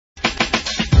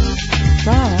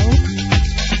Trial.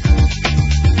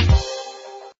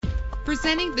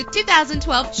 Presenting the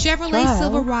 2012 Chevrolet Trial.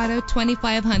 Silverado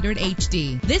 2500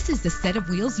 HD. This is the set of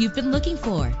wheels you've been looking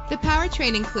for. The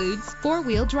powertrain includes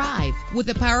four-wheel drive with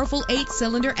a powerful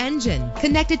 8-cylinder engine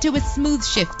connected to a smooth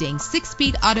shifting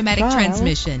 6-speed automatic Trial.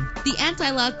 transmission. The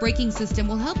anti-lock braking system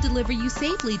will help deliver you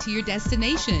safely to your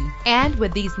destination. And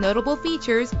with these notable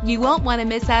features, you won't want to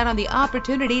miss out on the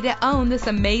opportunity to own this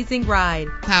amazing ride.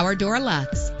 Power door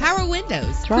locks, power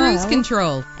windows, Trial. cruise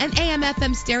control, an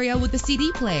AM/FM stereo with a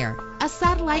CD player, a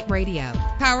satellite radio,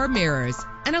 power mirrors,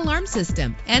 an alarm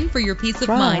system. And for your peace of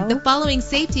Trial. mind, the following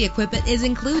safety equipment is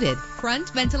included: front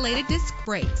ventilated disc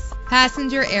brakes,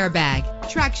 passenger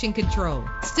airbag, traction control,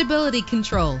 stability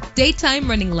control, daytime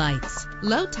running lights,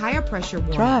 low tire pressure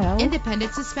warning, Trial.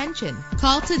 independent suspension.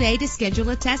 Call today to schedule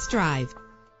a test drive.